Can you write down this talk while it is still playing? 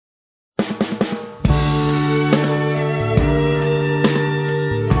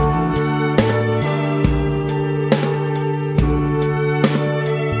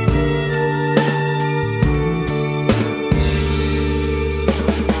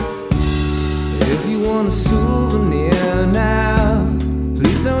on a souvenir now.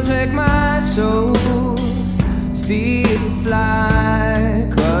 Please don't take my soul. See it fly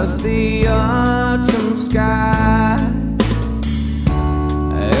across the autumn sky.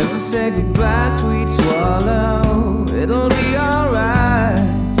 I have to say goodbye, sweet swallow. It'll be alright.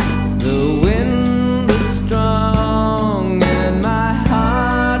 The wind is strong and my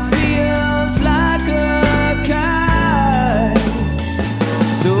heart feels like a kite.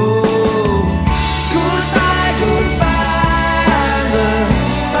 So goodbye, goodbye, the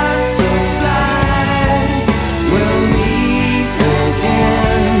butterfly. We'll meet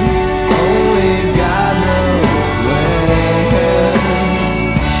again, only God knows when.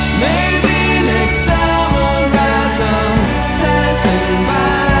 Maybe next summer I'll come passing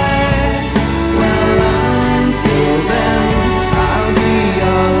by. Well, until then, I'll be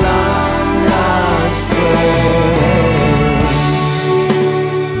your long lost friend.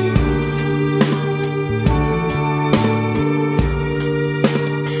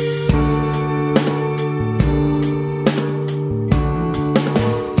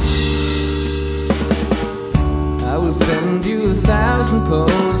 I will send you 1,000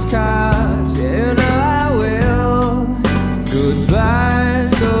 poems